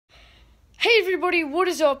Hey everybody, what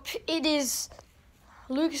is up? It is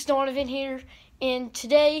Lucas Donovan here, and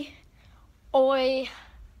today I'm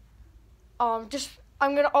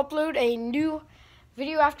gonna upload a new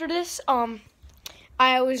video after this.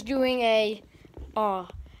 I was doing a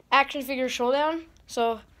action figure showdown,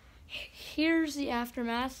 so here's the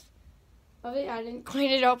aftermath of it. I didn't clean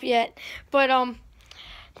it up yet, but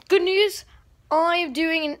good news, I'm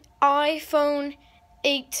doing an iPhone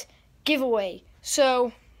 8 giveaway.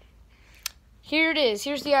 So here it is.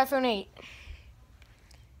 Here's the iPhone 8.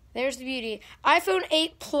 There's the beauty. iPhone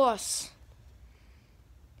 8 Plus.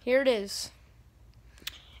 Here it is.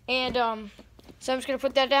 And so I'm just gonna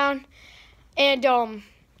put that down. And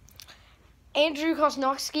Andrew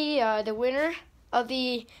Kosnowski, the winner of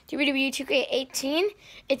the WWE 2K18,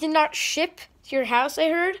 it did not ship to your house, I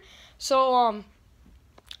heard. So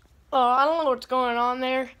I don't know what's going on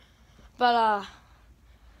there, but I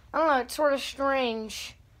don't know. It's sort of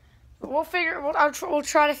strange. We'll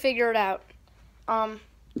try to figure it out.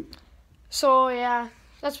 So yeah,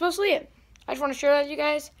 that's mostly it. I just want to share that with you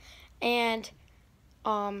guys, and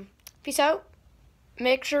peace out.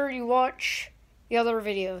 Make sure you watch the other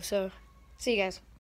video. So see you guys.